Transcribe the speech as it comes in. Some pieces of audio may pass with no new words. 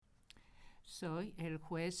Soy el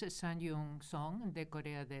juez Sang Yung Song de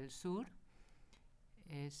Corea del Sur.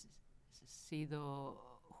 He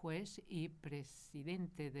sido juez y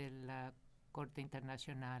presidente de la Corte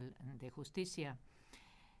Internacional de Justicia.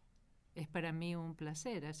 Es para mí un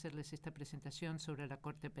placer hacerles esta presentación sobre la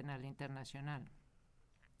Corte Penal Internacional.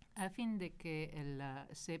 A fin de que la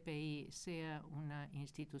CPI sea una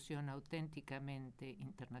institución auténticamente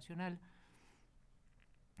internacional,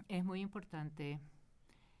 es muy importante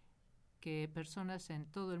que personas en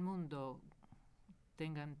todo el mundo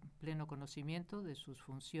tengan pleno conocimiento de sus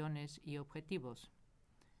funciones y objetivos.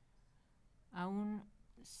 Aun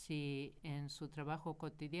si en su trabajo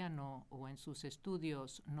cotidiano o en sus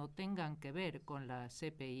estudios no tengan que ver con la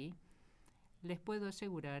CPI, les puedo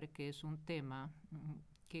asegurar que es un tema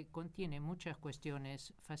que contiene muchas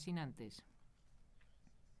cuestiones fascinantes.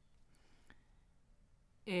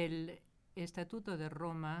 El Estatuto de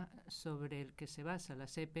Roma, sobre el que se basa la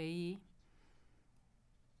CPI,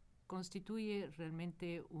 constituye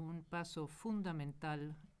realmente un paso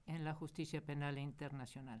fundamental en la justicia penal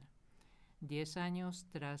internacional. 10 años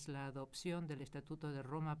tras la adopción del Estatuto de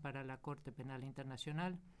Roma para la Corte Penal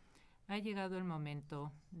Internacional, ha llegado el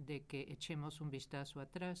momento de que echemos un vistazo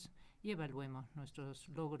atrás y evaluemos nuestros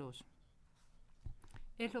logros.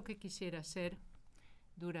 Es lo que quisiera hacer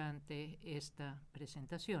durante esta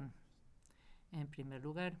presentación. En primer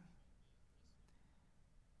lugar,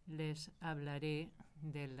 les hablaré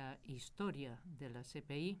de la historia de la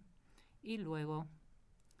CPI y luego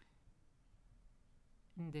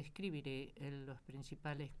describiré las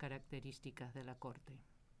principales características de la Corte.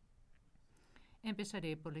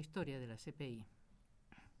 Empezaré por la historia de la CPI.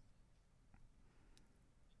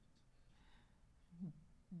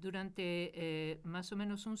 Durante más o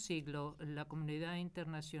menos un siglo, la comunidad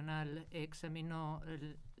internacional examinó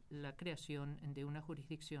la creación de una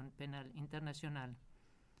jurisdicción penal internacional.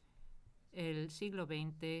 El siglo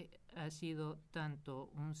XX ha sido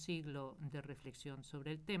tanto un siglo de reflexión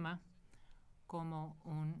sobre el tema como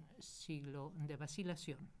un siglo de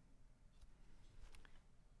vacilación.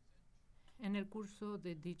 En el curso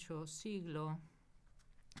de dicho siglo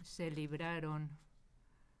se libraron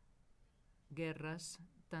guerras,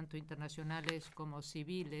 tanto internacionales como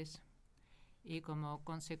civiles, y como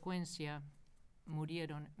consecuencia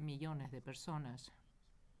murieron millones de personas.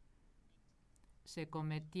 Se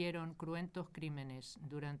cometieron cruentos crímenes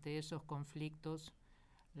durante esos conflictos,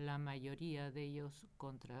 la mayoría de ellos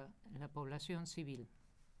contra la población civil.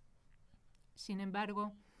 Sin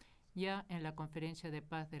embargo, ya en la Conferencia de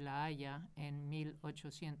Paz de La Haya en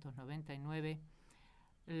 1899,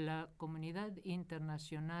 la comunidad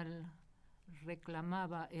internacional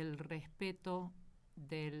reclamaba el respeto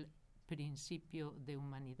del principio de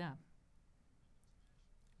humanidad.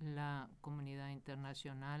 La comunidad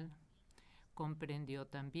internacional comprendió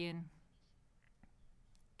también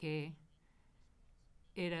que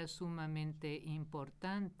era sumamente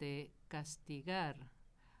importante castigar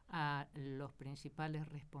a los principales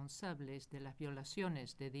responsables de las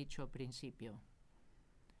violaciones de dicho principio.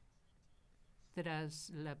 Tras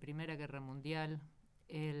la Primera Guerra Mundial,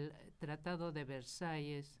 el Tratado de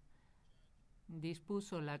Versalles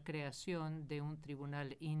dispuso la creación de un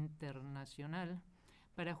tribunal internacional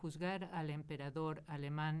para juzgar al emperador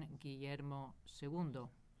alemán Guillermo II,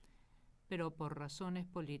 pero por razones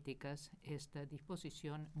políticas esta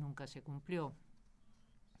disposición nunca se cumplió.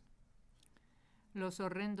 Los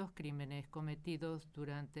horrendos crímenes cometidos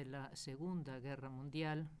durante la Segunda Guerra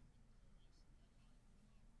Mundial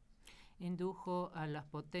indujo a las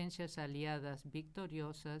potencias aliadas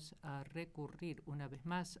victoriosas a recurrir una vez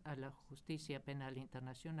más a la justicia penal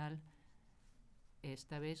internacional,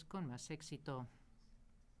 esta vez con más éxito.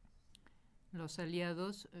 Los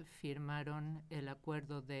aliados firmaron el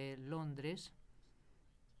Acuerdo de Londres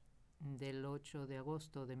del 8 de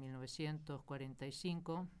agosto de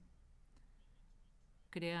 1945,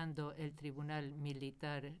 creando el Tribunal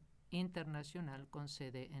Militar Internacional con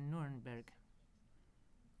sede en Nuremberg.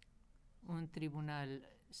 Un tribunal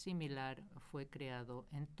similar fue creado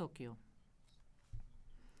en Tokio.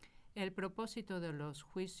 El propósito de los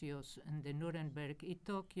juicios de Nuremberg y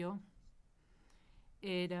Tokio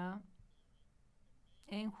era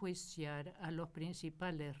enjuiciar a los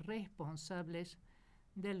principales responsables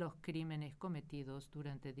de los crímenes cometidos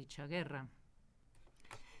durante dicha guerra.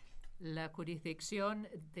 La jurisdicción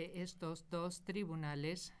de estos dos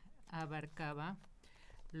tribunales abarcaba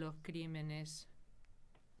los crímenes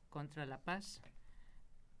contra la paz,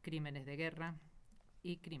 crímenes de guerra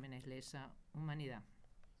y crímenes lesa humanidad.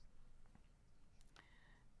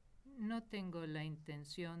 No tengo la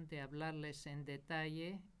intención de hablarles en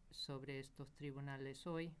detalle sobre estos tribunales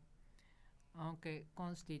hoy, aunque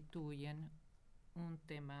constituyen un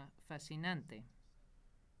tema fascinante.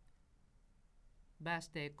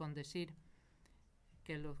 Baste con decir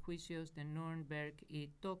que los juicios de Nuremberg y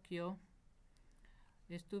Tokio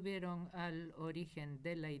estuvieron al origen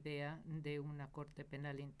de la idea de una Corte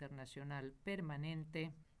Penal Internacional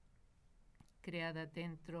permanente creada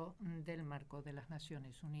dentro del marco de las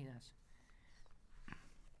Naciones Unidas.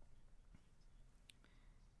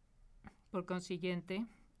 Por consiguiente,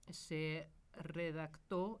 se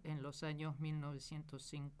redactó en los años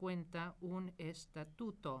 1950 un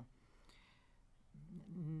estatuto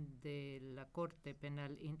de la Corte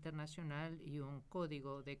Penal Internacional y un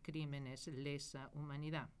código de crímenes lesa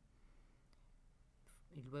humanidad.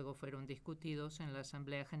 Y luego fueron discutidos en la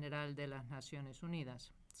Asamblea General de las Naciones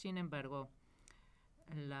Unidas. Sin embargo,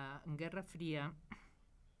 la Guerra Fría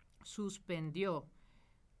suspendió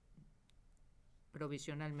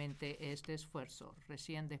provisionalmente este esfuerzo.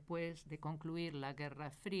 Recién después de concluir la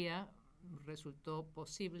Guerra Fría, resultó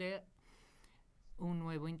posible un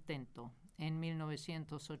nuevo intento. En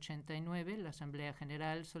 1989, la Asamblea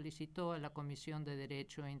General solicitó a la Comisión de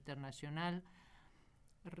Derecho Internacional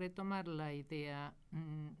retomar la idea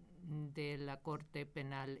de la Corte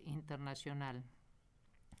Penal Internacional.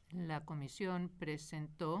 La Comisión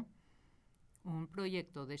presentó un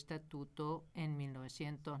proyecto de estatuto en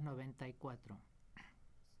 1994.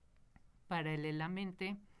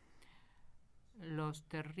 Paralelamente, los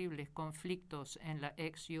terribles conflictos en la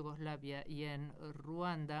ex Yugoslavia y en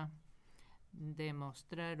Ruanda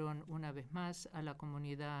demostraron una vez más a la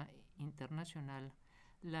comunidad internacional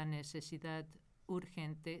la necesidad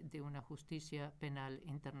urgente de una justicia penal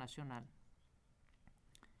internacional.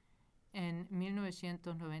 En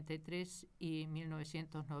 1993 y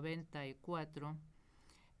 1994,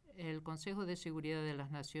 el Consejo de Seguridad de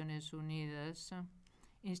las Naciones Unidas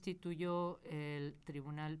instituyó el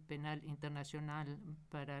Tribunal Penal Internacional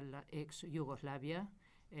para la ex Yugoslavia,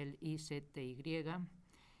 el ICTY,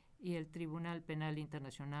 y el Tribunal Penal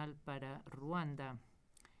Internacional para Ruanda,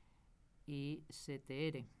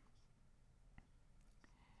 ICTR.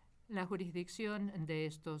 La jurisdicción de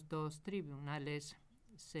estos dos tribunales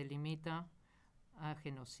se limita a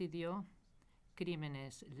genocidio,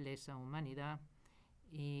 crímenes lesa humanidad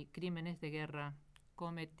y crímenes de guerra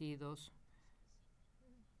cometidos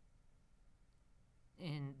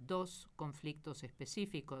en dos conflictos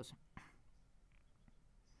específicos.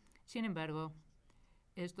 Sin embargo,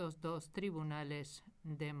 estos dos tribunales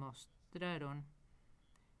demostraron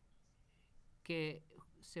que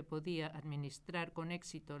se podía administrar con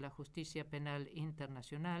éxito la justicia penal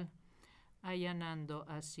internacional, allanando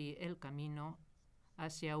así el camino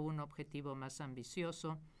hacia un objetivo más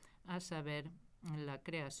ambicioso, a saber, la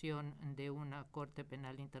creación de una Corte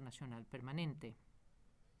Penal Internacional permanente.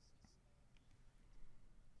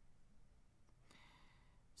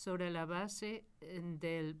 Sobre la base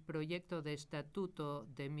del proyecto de estatuto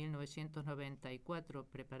de 1994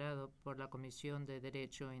 preparado por la Comisión de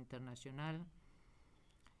Derecho Internacional,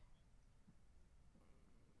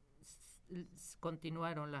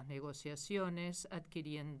 continuaron las negociaciones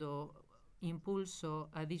adquiriendo impulso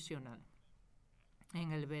adicional.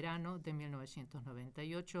 En el verano de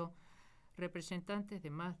 1998, representantes de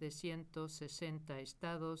más de 160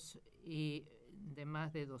 estados y de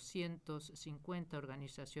más de 250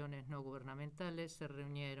 organizaciones no gubernamentales se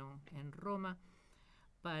reunieron en Roma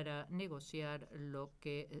para negociar lo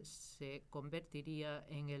que se convertiría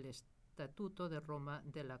en el Estatuto de Roma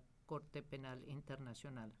de la Corte Penal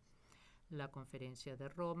Internacional. La Conferencia de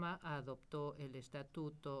Roma adoptó el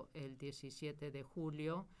estatuto el 17 de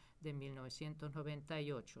julio de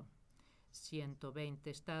 1998. 120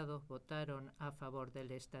 estados votaron a favor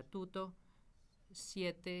del estatuto,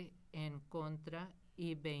 7 en contra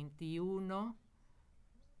y 21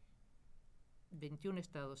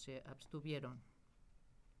 estados se abstuvieron.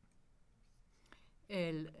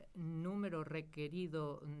 El número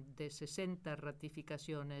requerido de 60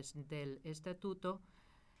 ratificaciones del estatuto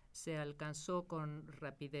se alcanzó con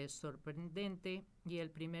rapidez sorprendente y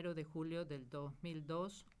el 1 de julio del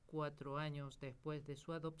 2002, 4 años después de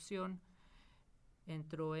su adopción,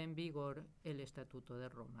 entró en vigor el Estatuto de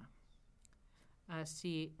Roma.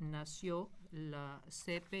 Así nació la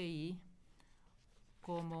CPI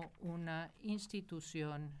como una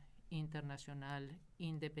institución internacional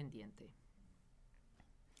independiente.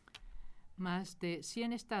 Más de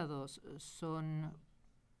 100 estados son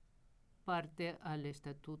parte al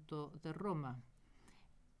Estatuto de Roma.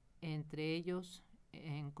 Entre ellos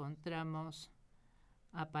encontramos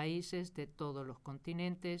a países de todos los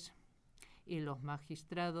continentes y los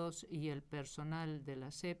magistrados y el personal de la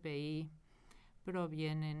CPI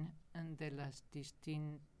provienen de las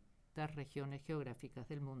distintas regiones geográficas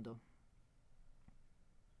del mundo.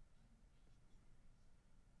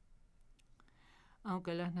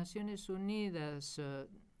 Aunque las Naciones Unidas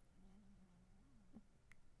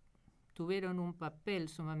tuvieron un papel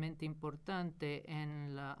sumamente importante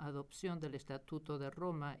en la adopción del Estatuto de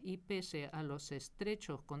Roma y pese a los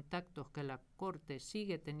estrechos contactos que la Corte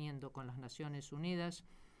sigue teniendo con las Naciones Unidas,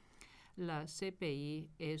 la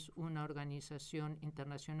CPI es una organización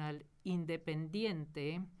internacional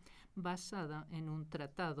independiente basada en un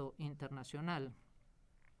tratado internacional.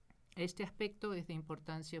 Este aspecto es de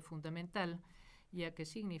importancia fundamental, ya que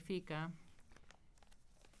significa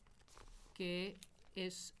que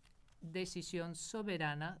es decisión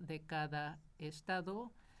soberana de cada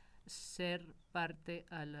Estado ser parte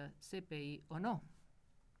a la CPI o no.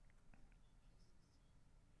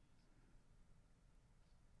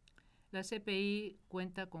 La CPI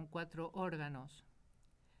cuenta con 4 órganos.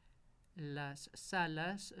 Las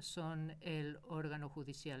salas son el órgano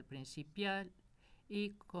judicial principal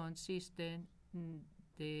y consisten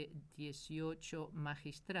de 18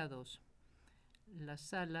 magistrados. Las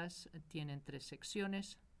salas tienen 3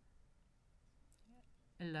 secciones.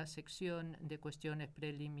 La sección de cuestiones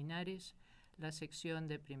preliminares, la sección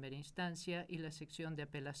de primera instancia y la sección de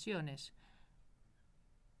apelaciones,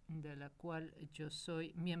 de la cual yo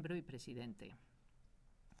soy miembro y presidente.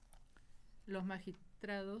 Los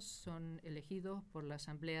magistrados son elegidos por la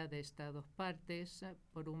Asamblea de Estados Partes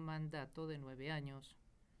por un mandato de 9 años.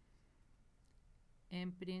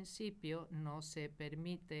 En principio, no se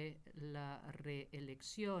permite la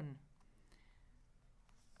reelección,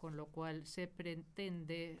 con lo cual se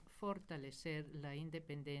pretende fortalecer la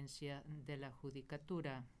independencia de la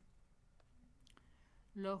judicatura.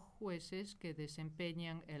 Los jueces que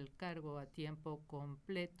desempeñan el cargo a tiempo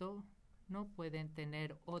completo no pueden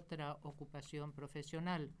tener otra ocupación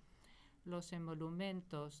profesional. Los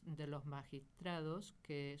emolumentos de los magistrados,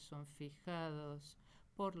 que son fijados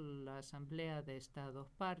por la Asamblea de Estados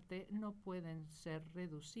Parte, no pueden ser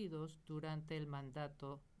reducidos durante el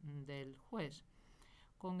mandato del juez.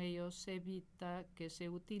 Con ello se evita que se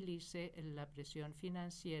utilice la presión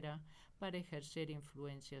financiera para ejercer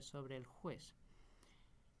influencia sobre el juez.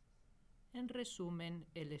 En resumen,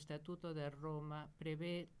 el Estatuto de Roma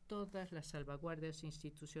prevé todas las salvaguardias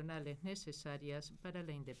institucionales necesarias para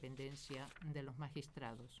la independencia de los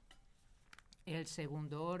magistrados. El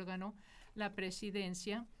segundo órgano, la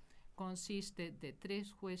presidencia, consiste de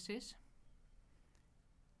 3 jueces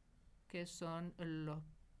que son los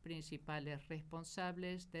principales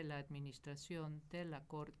responsables de la administración de la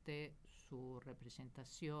Corte, su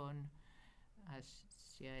representación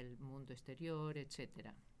hacia el mundo exterior,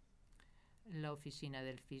 etc. La oficina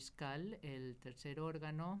del fiscal, el tercer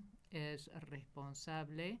órgano, es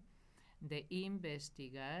responsable de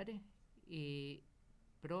investigar y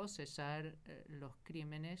procesar los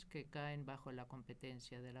crímenes que caen bajo la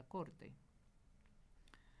competencia de la Corte.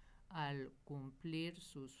 Al cumplir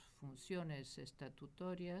sus funciones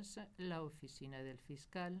estatutorias, la oficina del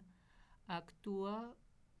fiscal actúa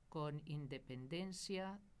con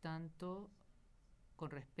independencia tanto con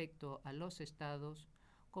respecto a los estados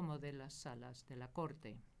como de las salas de la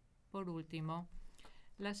Corte. Por último,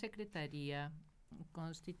 la Secretaría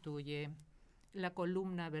constituye la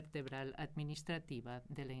columna vertebral administrativa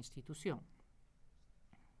de la institución.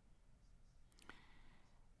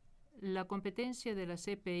 La competencia de la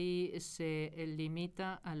CPI se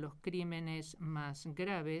limita a los crímenes más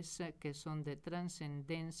graves que son de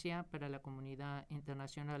trascendencia para la comunidad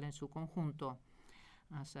internacional en su conjunto,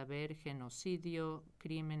 a saber, genocidio,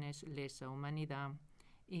 crímenes lesa humanidad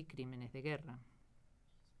y crímenes de guerra.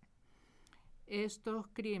 Estos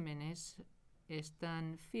crímenes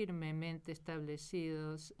están firmemente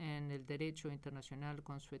establecidos en el derecho internacional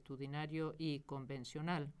consuetudinario y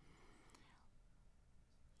convencional.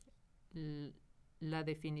 La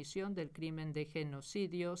definición del crimen de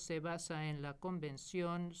genocidio se basa en la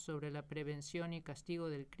Convención sobre la Prevención y Castigo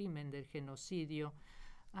del Crimen del Genocidio,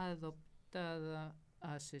 adoptada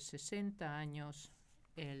hace 60 años,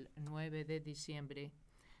 el 9 de diciembre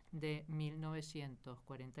de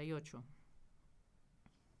 1948.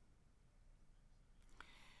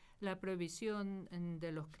 La prohibición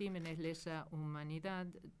de los crímenes lesa humanidad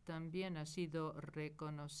también ha sido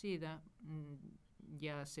reconocida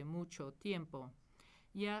ya hace mucho tiempo.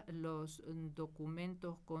 Ya los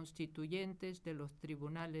documentos constituyentes de los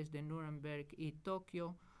tribunales de Nuremberg y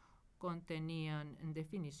Tokio contenían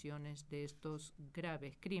definiciones de estos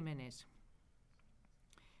graves crímenes.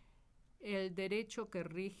 El derecho que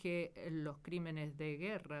rige los crímenes de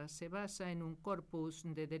guerra se basa en un corpus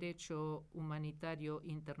de derecho humanitario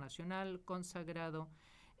internacional consagrado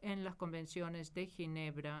en las convenciones de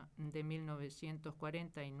Ginebra de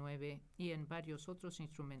 1949 y en varios otros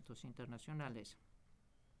instrumentos internacionales.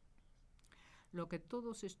 Lo que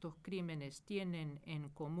todos estos crímenes tienen en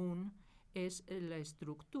común es la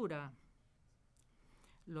estructura.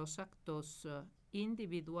 Los actos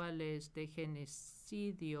individuales de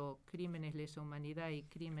genocidio, crímenes de lesa humanidad y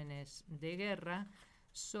crímenes de guerra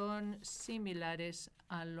son similares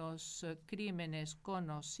a los crímenes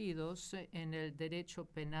conocidos en el derecho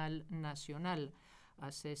penal nacional: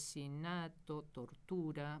 asesinato,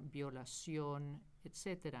 tortura, violación,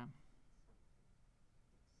 etc.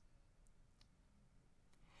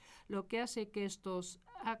 Lo que hace que estos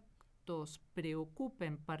actos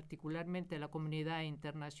preocupen particularmente a la comunidad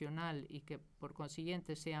internacional y que por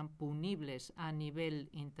consiguiente sean punibles a nivel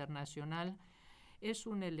internacional es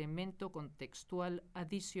un elemento contextual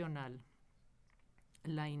adicional: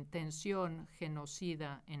 la intención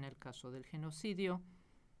genocida en el caso del genocidio,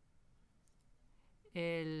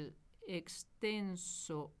 el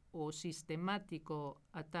extenso o sistemático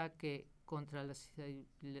ataque contra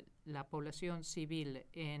la población civil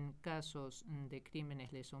en casos de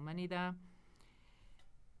crímenes de lesa humanidad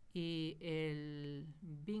y el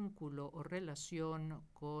vínculo o relación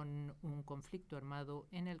con un conflicto armado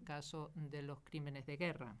en el caso de los crímenes de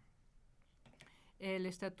guerra. El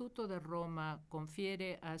Estatuto de Roma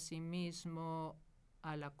confiere asimismo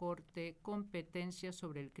a la Corte competencia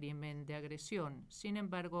sobre el crimen de agresión. Sin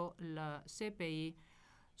embargo, la CPI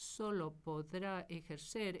solo podrá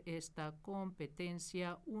ejercer esta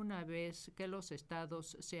competencia una vez que los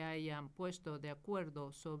estados se hayan puesto de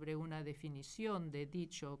acuerdo sobre una definición de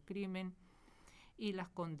dicho crimen y las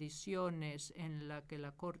condiciones en las que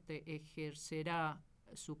la Corte ejercerá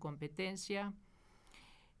su competencia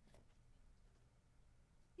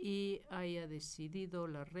y haya decidido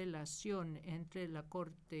la relación entre la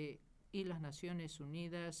Corte y las Naciones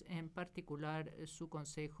Unidas, en particular su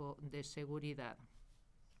Consejo de Seguridad,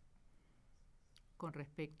 con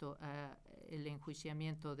respecto al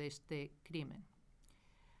enjuiciamiento de este crimen.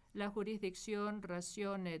 La jurisdicción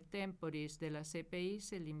ratione temporis de la CPI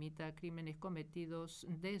se limita a crímenes cometidos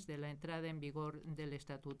desde la entrada en vigor del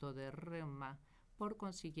Estatuto de Roma. Por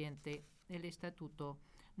consiguiente, el estatuto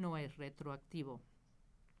no es retroactivo.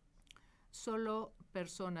 Solo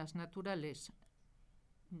personas naturales,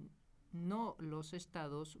 no los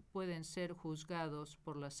estados, pueden ser juzgados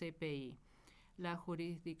por la CPI. La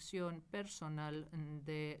jurisdicción personal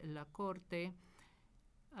de la Corte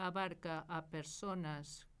abarca a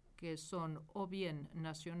personas que son o bien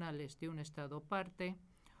nacionales de un estado parte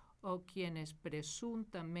o quienes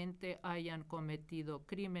presuntamente hayan cometido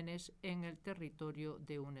crímenes en el territorio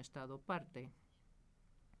de un estado parte.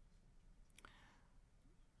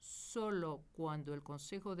 Solo cuando el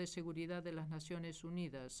Consejo de Seguridad de las Naciones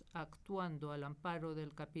Unidas, actuando al amparo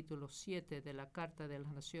del capítulo 7 de la Carta de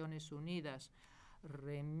las Naciones Unidas,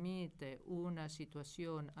 remite una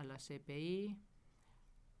situación a la CPI,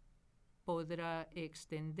 podrá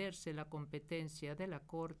extenderse la competencia de la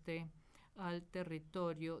Corte al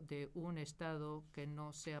territorio de un Estado que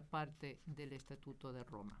no sea parte del Estatuto de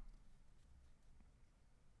Roma.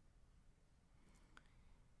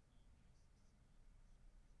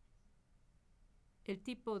 El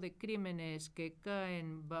tipo de crímenes que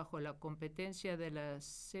caen bajo la competencia de la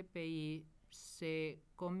CPI se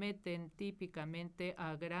cometen típicamente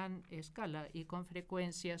a gran escala y con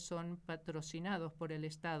frecuencia son patrocinados por el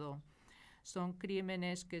Estado. Son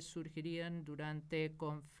crímenes que surgirían durante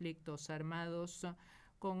conflictos armados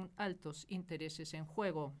con altos intereses en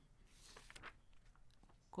juego,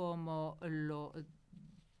 como lo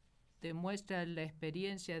demuestra la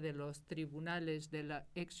experiencia de los tribunales de la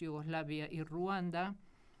ex Yugoslavia y Ruanda.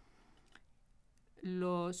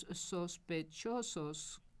 Los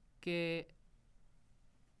sospechosos que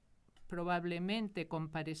probablemente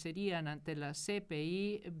comparecerían ante la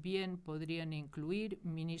CPI bien podrían incluir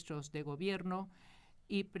ministros de gobierno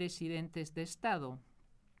y presidentes de Estado.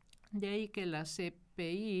 De ahí que la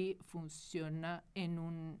CPI funciona en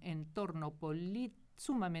un entorno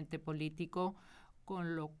sumamente político,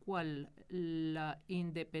 con lo cual la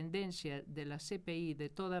independencia de la CPI de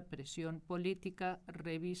toda presión política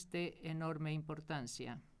reviste enorme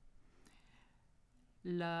importancia.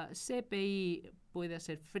 La CPI puede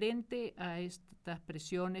hacer frente a estas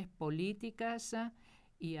presiones políticas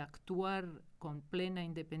y actuar con plena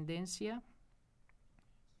independencia.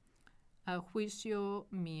 A juicio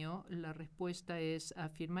mío, la respuesta es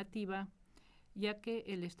afirmativa, ya que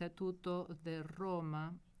el Estatuto de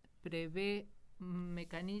Roma prevé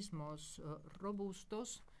mecanismos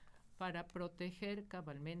robustos para proteger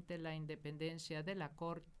cabalmente la independencia de la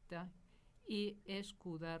Corte y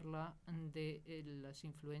escudarla de las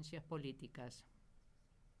influencias políticas.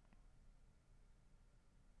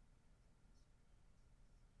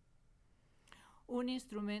 Un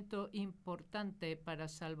instrumento importante para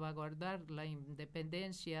salvaguardar la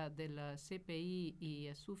independencia de la CPI y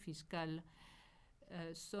a su fiscal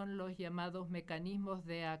son los llamados mecanismos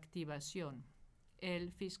de activación.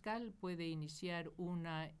 El fiscal puede iniciar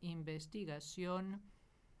una investigación,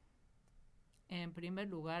 en primer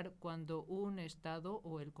lugar, cuando un Estado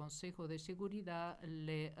o el Consejo de Seguridad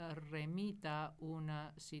le remita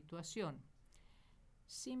una situación.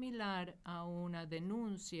 Similar a una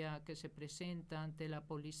denuncia que se presenta ante la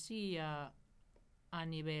policía a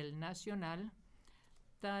nivel nacional,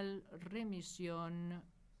 tal remisión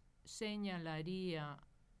señalaría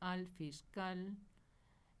al fiscal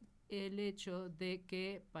el hecho de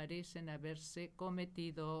que parecen haberse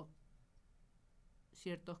cometido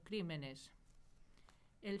ciertos crímenes.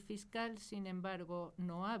 El fiscal, sin embargo,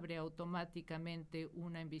 no abre automáticamente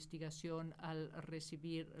una investigación al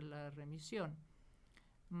recibir la remisión.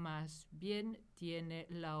 Más bien tiene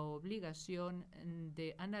la obligación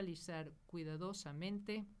de analizar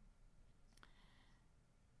cuidadosamente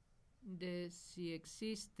de si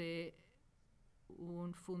existe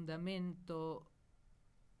un fundamento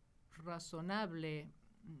razonable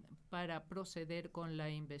para proceder con la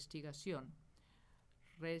investigación.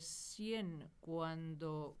 Recién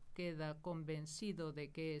cuando queda convencido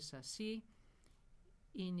de que es así,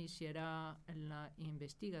 iniciará la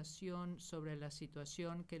investigación sobre la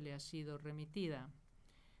situación que le ha sido remitida.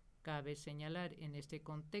 Cabe señalar en este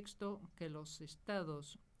contexto que los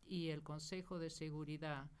estados y el Consejo de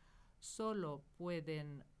Seguridad solo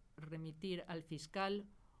pueden remitir al fiscal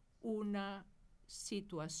una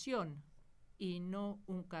situación y no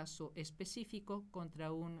un caso específico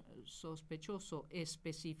contra un sospechoso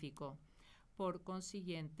específico. Por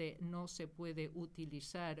consiguiente, no se puede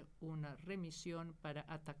utilizar una remisión para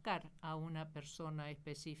atacar a una persona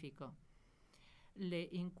específica. Le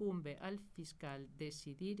incumbe al fiscal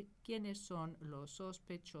decidir quiénes son los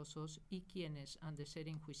sospechosos y quiénes han de ser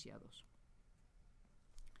enjuiciados.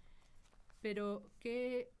 Pero,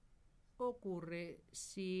 ¿qué ocurre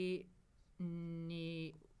si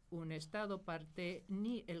ni un Estado parte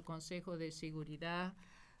ni el Consejo de Seguridad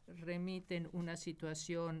remiten una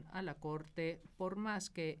situación a la Corte, por más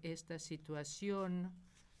que esta situación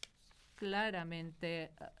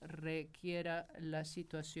claramente requiera la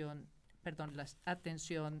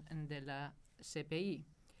atención de la CPI?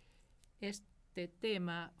 Este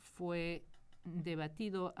tema fue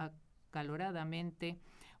debatido acaloradamente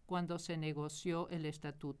cuando se negoció el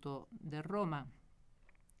Estatuto de Roma.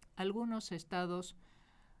 Algunos estados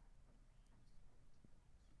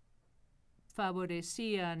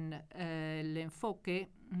favorecían el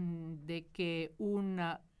enfoque de que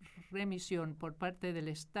una remisión por parte del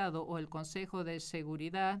Estado o el Consejo de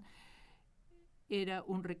Seguridad era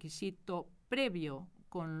un requisito previo,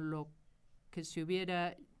 con lo que se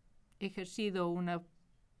hubiera ejercido una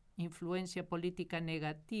influencia política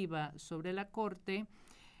negativa sobre la Corte,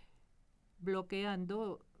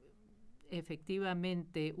 bloqueando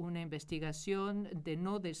efectivamente una investigación de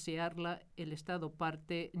no desearla el Estado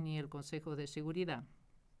parte ni el Consejo de Seguridad.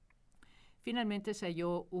 Finalmente se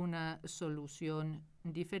halló una solución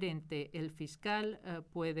diferente. El fiscal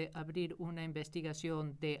puede abrir una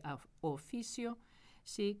investigación de oficio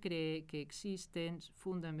si cree que existen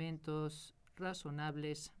fundamentos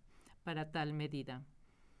razonables para tal medida.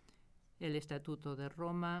 El Estatuto de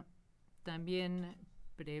Roma también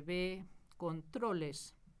prevé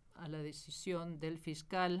controles a la decisión del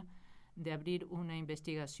fiscal de abrir una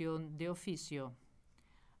investigación de oficio.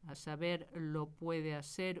 A saber, lo puede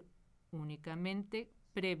hacer únicamente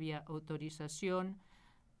previa autorización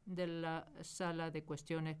de la Sala de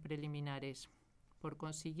Cuestiones Preliminares. Por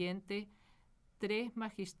consiguiente, 3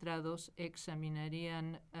 magistrados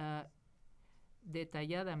examinarían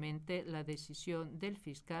detalladamente la decisión del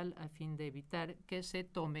fiscal a fin de evitar que se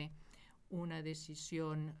tome una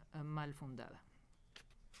decisión mal fundada.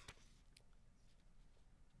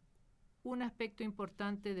 Un aspecto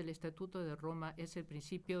importante del Estatuto de Roma es el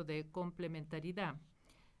principio de complementariedad.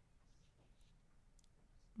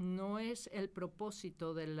 No es el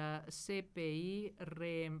propósito de la CPI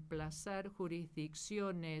reemplazar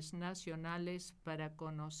jurisdicciones nacionales para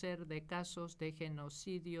conocer de casos de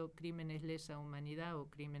genocidio, crímenes lesa humanidad o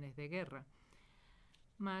crímenes de guerra.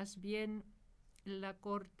 Más bien, la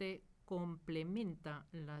Corte complementa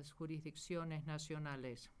las jurisdicciones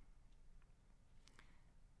nacionales.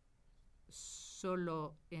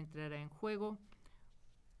 Solo entrará en juego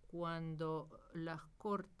cuando las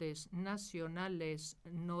Cortes nacionales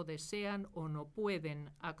no desean o no pueden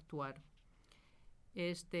actuar.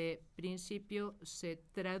 Este principio se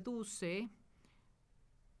traduce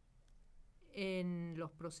en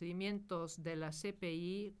los procedimientos de la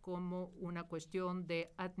CPI como una cuestión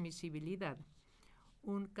de admisibilidad.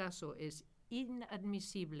 Un caso es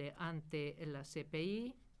inadmisible ante la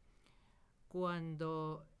CPI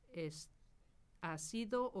cuando ha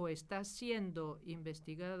sido o está siendo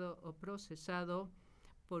investigado o procesado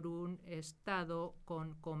por un Estado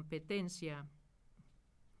con competencia.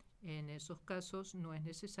 En esos casos no es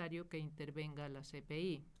necesario que intervenga la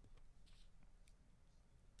CPI.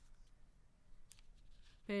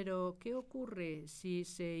 Pero, ¿qué ocurre si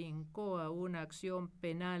se incoa una acción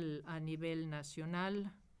penal a nivel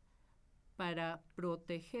nacional para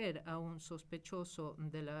proteger a un sospechoso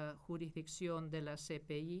de la jurisdicción de la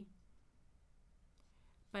CPI?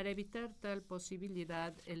 Para evitar tal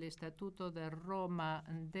posibilidad, el Estatuto de Roma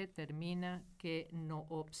determina que, no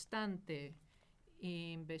obstante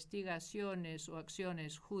investigaciones o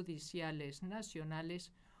acciones judiciales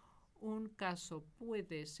nacionales, un caso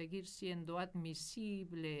puede seguir siendo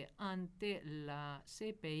admisible ante la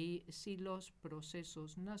CPI si los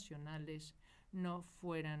procesos nacionales no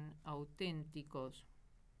fueran auténticos.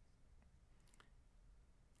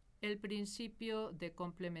 El principio de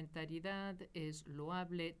complementariedad es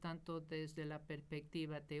loable tanto desde la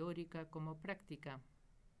perspectiva teórica como práctica.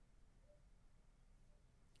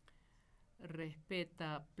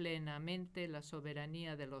 Respeta plenamente la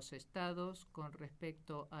soberanía de los estados con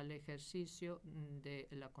respecto al ejercicio de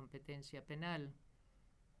la competencia penal.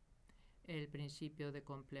 El principio de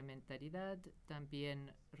complementariedad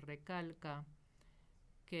también recalca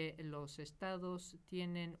que los estados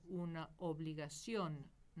tienen una obligación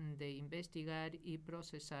de investigar y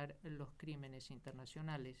procesar los crímenes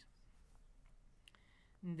internacionales.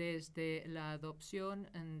 Desde la adopción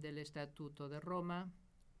del Estatuto de Roma,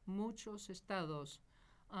 muchos estados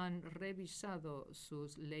han revisado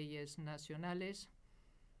sus leyes nacionales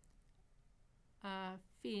a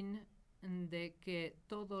fin de que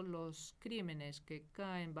todos los crímenes que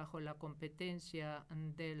caen bajo la competencia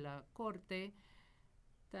de la Corte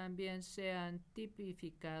también sean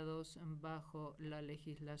tipificados bajo la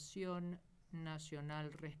legislación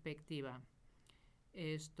nacional respectiva.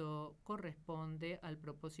 Esto corresponde al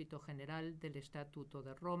propósito general del Estatuto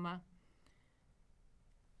de Roma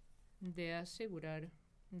de asegurar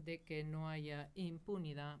de que no haya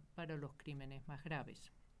impunidad para los crímenes más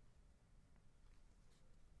graves.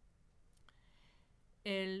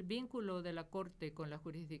 El vínculo de la Corte con las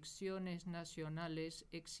jurisdicciones nacionales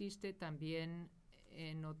existe también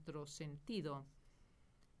en otro sentido.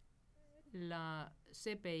 La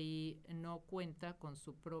CPI no cuenta con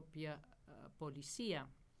su propia policía.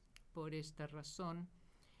 Por esta razón,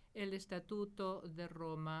 el Estatuto de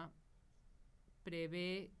Roma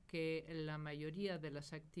prevé que la mayoría de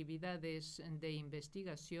las actividades de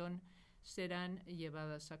investigación serán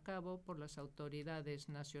llevadas a cabo por las autoridades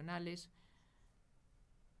nacionales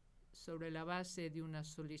sobre la base de una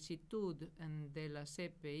solicitud de la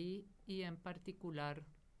CPI y en particular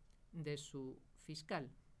de su fiscal.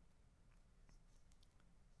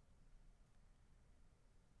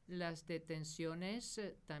 Las detenciones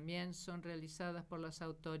también son realizadas por las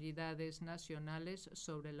autoridades nacionales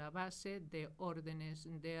sobre la base de órdenes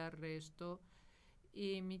de arresto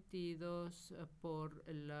emitidos por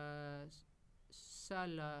la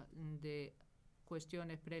Sala de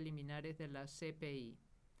Cuestiones Preliminares de la CPI.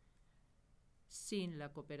 Sin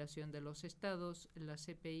la cooperación de los estados, la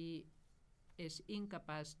CPI es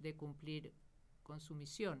incapaz de cumplir con su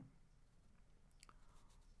misión.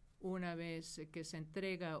 Una vez que se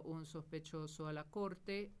entrega un sospechoso a la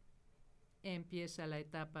Corte, empieza la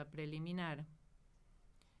etapa preliminar.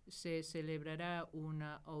 Se celebrará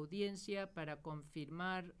una audiencia para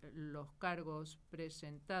confirmar los cargos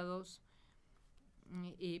presentados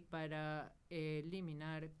y para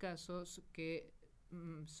eliminar casos que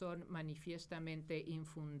son manifiestamente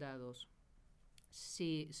infundados.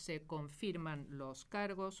 Si se confirman los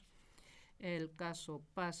cargos, el caso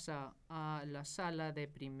pasa a la sala de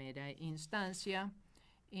primera instancia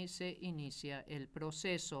y se inicia el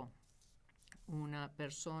proceso. Una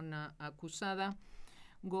persona acusada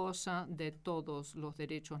goza de todos los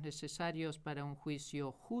derechos necesarios para un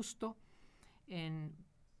juicio justo, en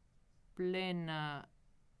plena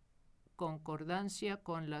concordancia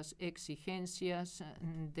con las exigencias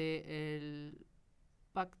del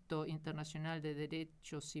Pacto Internacional de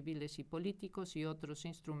Derechos Civiles y Políticos y otros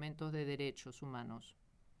instrumentos de derechos humanos.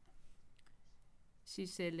 Si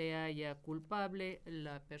se le halla culpable,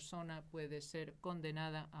 la persona puede ser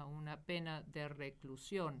condenada a una pena de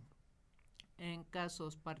reclusión. En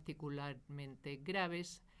casos particularmente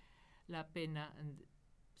graves, la pena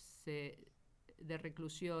de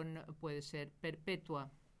reclusión puede ser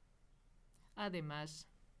perpetua. Además,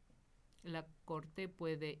 la Corte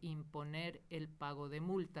puede imponer el pago de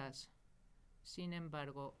multas. Sin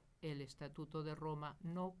embargo, el Estatuto de Roma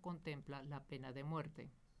no contempla la pena de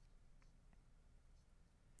muerte.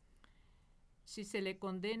 Si se le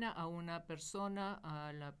condena a una persona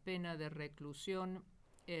a la pena de reclusión,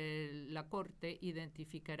 la Corte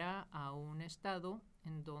identificará a un estado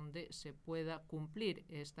en donde se pueda cumplir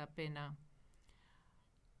esta pena.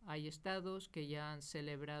 Hay estados que ya han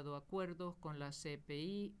celebrado acuerdos con la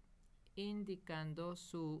CPI indicando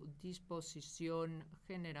su disposición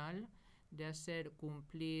general de hacer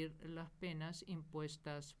cumplir las penas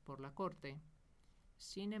impuestas por la Corte.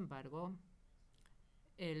 Sin embargo,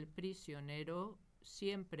 el prisionero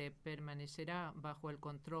siempre permanecerá bajo el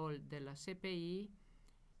control de la CPI,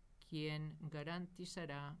 quien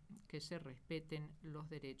garantizará que se respeten los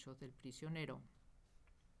derechos del prisionero.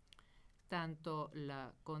 Tanto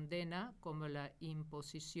la condena como la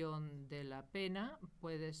imposición de la pena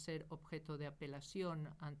puede ser objeto de apelación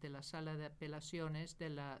ante la Sala de Apelaciones de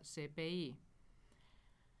la CPI.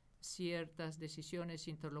 Ciertas decisiones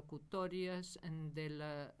interlocutorias de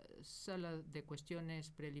la Sala de Cuestiones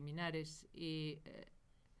Preliminares y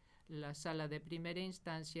la Sala de Primera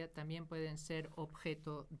Instancia también pueden ser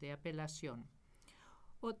objeto de apelación.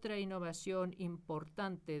 Otra innovación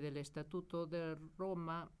importante del Estatuto de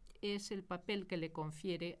Roma es el papel que le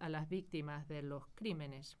confiere a las víctimas de los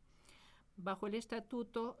crímenes. Bajo el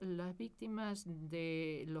Estatuto, las víctimas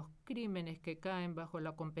de los crímenes que caen bajo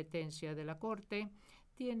la competencia de la Corte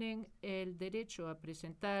tienen el derecho a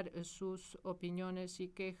presentar sus opiniones y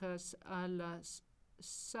quejas a las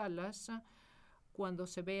salas cuando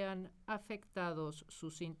se vean afectados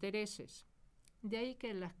sus intereses. De ahí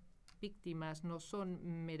que las víctimas no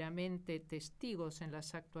son meramente testigos en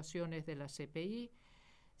las actuaciones de la CPI,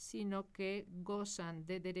 sino que gozan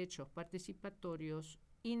de derechos participatorios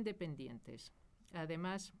independientes.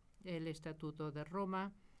 Además, el Estatuto de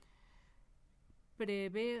Roma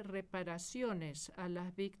prevé reparaciones a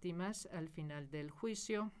las víctimas al final del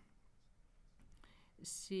juicio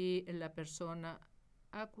si la persona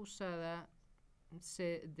acusada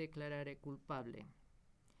se declarare culpable.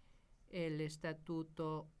 El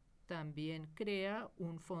Estatuto también crea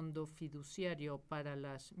un fondo fiduciario para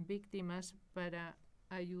las víctimas para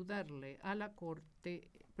ayudarle a la Corte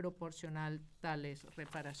proporcionar tales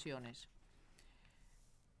reparaciones.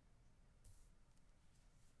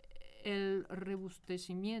 El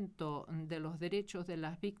robustecimiento de los derechos de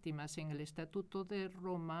las víctimas en el Estatuto de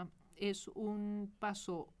Roma es un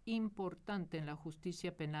paso importante en la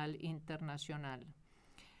justicia penal internacional.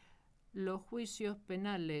 Los juicios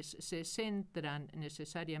penales se centran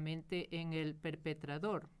necesariamente en el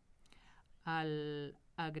perpetrador. Al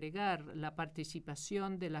agregar la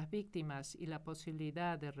participación de las víctimas y la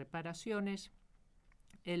posibilidad de reparaciones,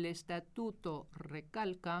 el Estatuto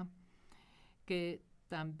recalca que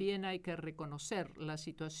también hay que reconocer la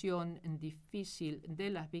situación difícil de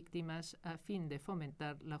las víctimas a fin de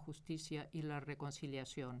fomentar la justicia y la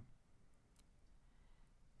reconciliación.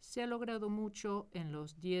 Se ha logrado mucho en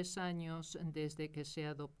los 10 años desde que se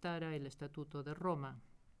adoptara el Estatuto de Roma.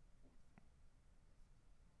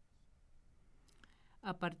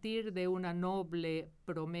 A partir de una noble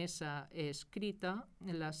promesa escrita,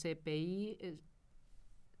 la CPI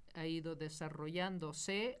ha ido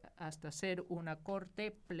desarrollándose hasta ser una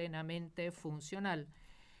corte plenamente funcional.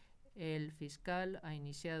 El fiscal ha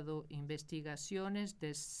iniciado investigaciones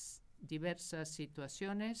de diversas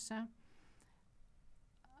situaciones,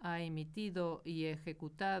 ha emitido y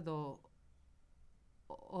ejecutado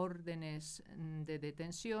órdenes de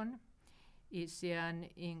detención y se han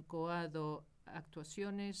incoado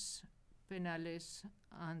actuaciones penales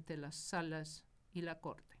ante las salas y la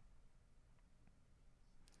Corte.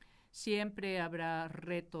 Siempre habrá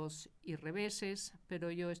retos y reveses, pero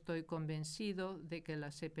yo estoy convencido de que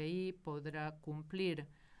la CPI podrá cumplir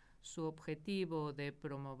su objetivo de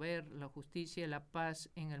promover la justicia y la paz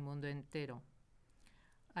en el mundo entero.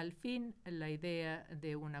 Al fin, la idea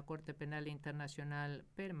de una Corte Penal Internacional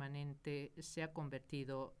permanente se ha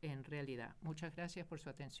convertido en realidad. Muchas gracias por su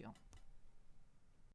atención.